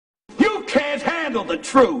can't handle the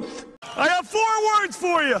truth. I have 4 words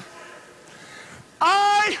for you.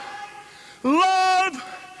 I love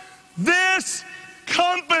this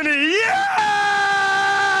company.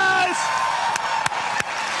 Yes!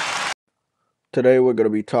 Today we're going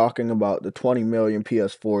to be talking about the 20 million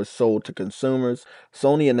PS4s sold to consumers.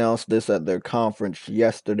 Sony announced this at their conference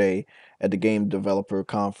yesterday at the Game Developer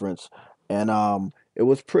Conference, and it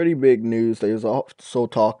was pretty big news. They was also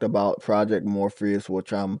talked about Project Morpheus,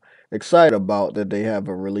 which I'm excited about that they have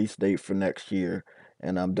a release date for next year,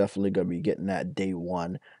 and I'm definitely going to be getting that day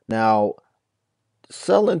one. Now,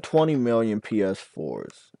 selling 20 million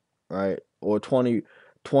PS4s, right? Or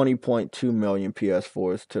 20.2 million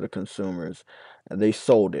PS4s to the consumers. And they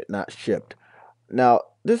sold it, not shipped. Now,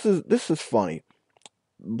 this is funny.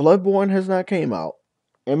 Bloodborne has not came out.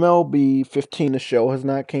 MLB 15 The Show has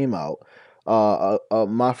not came out.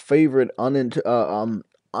 My favorite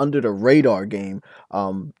under the radar game,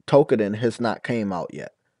 Tokoden, has not came out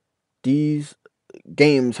yet. These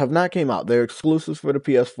games have not came out. They're exclusives for the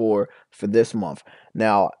PS4 for this month.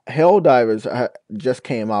 Now, Helldivers just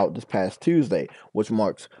came out this past Tuesday, which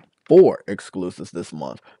marks 4 exclusives this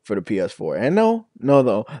month for the PS4. And no,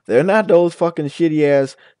 they're not those fucking shitty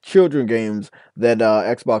ass children games that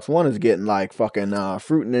Xbox One is getting, like fucking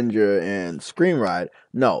Fruit Ninja and Scream Ride.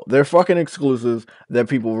 No, they're fucking exclusives that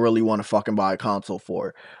people really want to fucking buy a console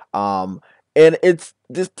for. And it's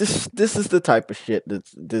this is the type of shit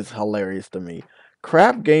that's hilarious to me.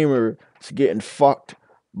 Crap Gamer is getting fucked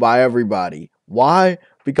by everybody. Why?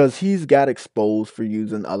 Because he's got exposed for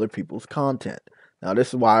using other people's content. Now, this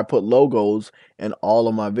is why I put logos in all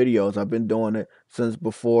of my videos. I've been doing it since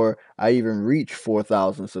before I even reached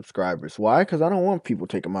 4,000 subscribers. Why? Because I don't want people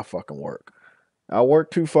taking my fucking work. I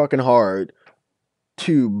work too fucking hard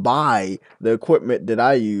to buy the equipment that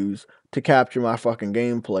I use to capture my fucking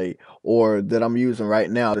gameplay, or that I'm using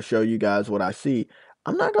right now to show you guys what I see.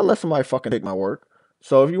 I'm not gonna let somebody fucking take my work.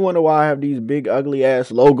 So if you wonder why I have these big ugly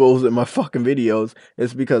ass logos in my fucking videos,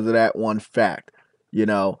 it's because of that one fact. You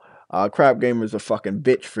know, Crap Gamer's a fucking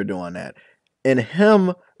bitch for doing that. And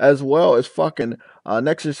him, as well as fucking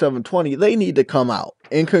Nexus 720, they need to come out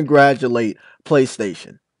and congratulate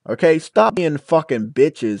PlayStation. Okay? Stop being fucking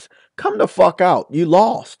bitches. Come the fuck out. You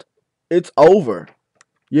lost. It's over.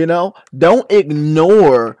 You know? Don't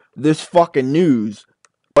ignore this fucking news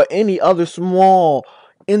or any other small,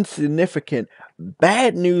 insignificant,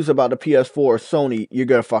 bad news about the PS4 or Sony. You're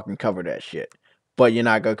gonna fucking cover that shit. But you're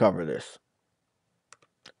not gonna cover this.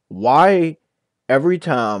 Why every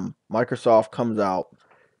time Microsoft comes out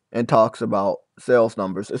and talks about sales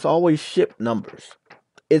numbers, it's always shipped numbers.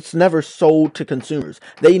 It's never sold to consumers.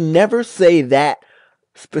 They never say that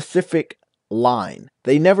specific line.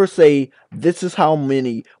 They never say, this is how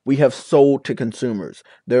many we have sold to consumers.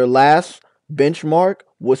 Their last benchmark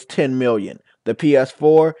was 10 million. The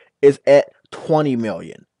PS4 is at 20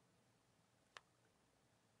 million.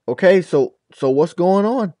 Okay, so what's going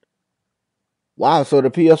on? Wow, so the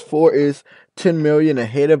PS4 is 10 million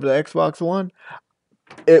ahead of the Xbox One?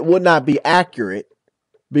 It would not be accurate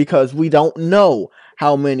because we don't know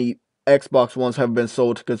how many Xbox Ones have been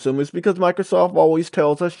sold to consumers, because Microsoft always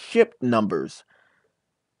tells us shipped numbers.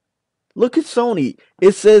 Look at Sony.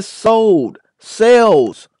 It says sold,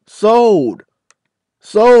 sales, sold,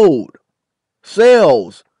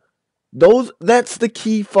 sales. That's the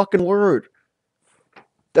key fucking word.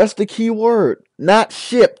 That's the key word, not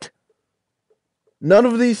shipped. None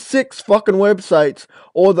of these 6 fucking websites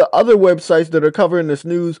or the other websites that are covering this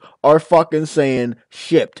news are fucking saying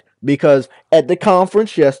shipped. Because at the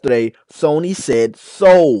conference yesterday, Sony said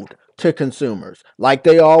sold to consumers, like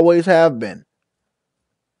they always have been.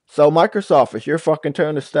 So Microsoft, it's your fucking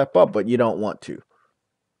turn to step up, but you don't want to.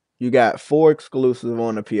 You got 4 exclusives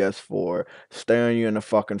on the PS4 staring you in the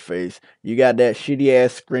fucking face. You got that shitty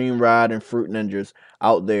ass Scream Ride and Fruit Ninjas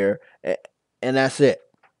out there, and that's it.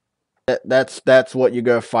 That's what you're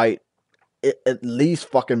gonna fight at least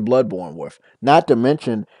fucking Bloodborne with. Not to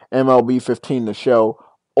mention MLB 15 The Show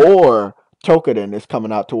or Tokoden is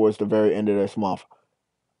coming out towards the very end of this month.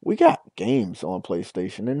 We got games on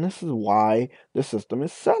PlayStation, and this is why the system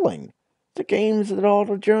is selling. The games that all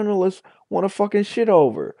the journalists want to fucking shit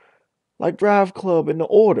over, like Drive Club and The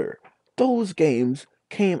Order. Those games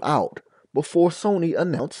came out before Sony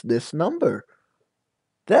announced this number.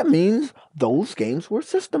 That means those games were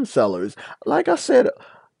system sellers. Like I said,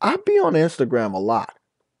 I be on Instagram a lot.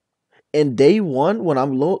 And day one, when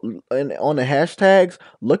I'm on the hashtags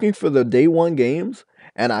looking for the day one games,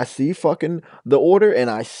 and I see fucking The Order and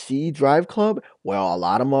I see Drive Club, well, a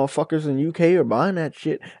lot of motherfuckers in UK are buying that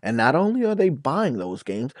shit. And not only are they buying those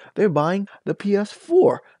games, they're buying the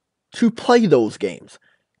PS4 to play those games.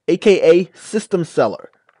 aka system seller.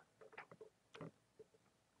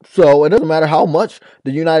 So it doesn't matter how much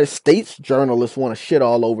the United States journalists want to shit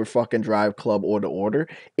all over fucking Drive Club or The Order.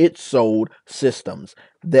 It sold systems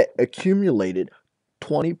that accumulated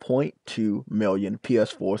 20.2 million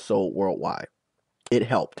PS4 sold worldwide. It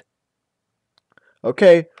helped.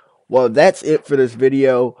 Okay, well, that's it for this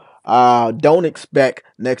video. Don't expect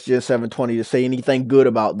Next Gen 720 to say anything good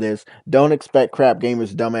about this. Don't expect Crap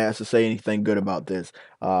Gamers dumbass to say anything good about this,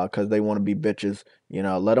 because they want to be bitches. You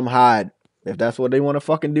know, let them hide. If that's what they want to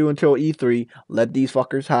fucking do until E3, let these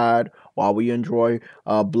fuckers hide while we enjoy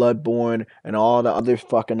Bloodborne and all the other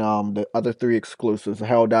fucking the other 3 exclusives.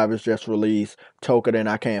 Helldivers just released, Token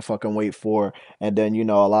I can't fucking wait for, and then you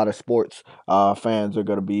know a lot of sports fans are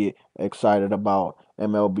gonna be excited about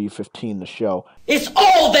MLB 15 the show. It's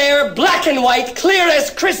all there, black and white, clear as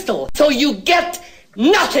crystal. So you get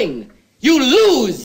nothing. You lose.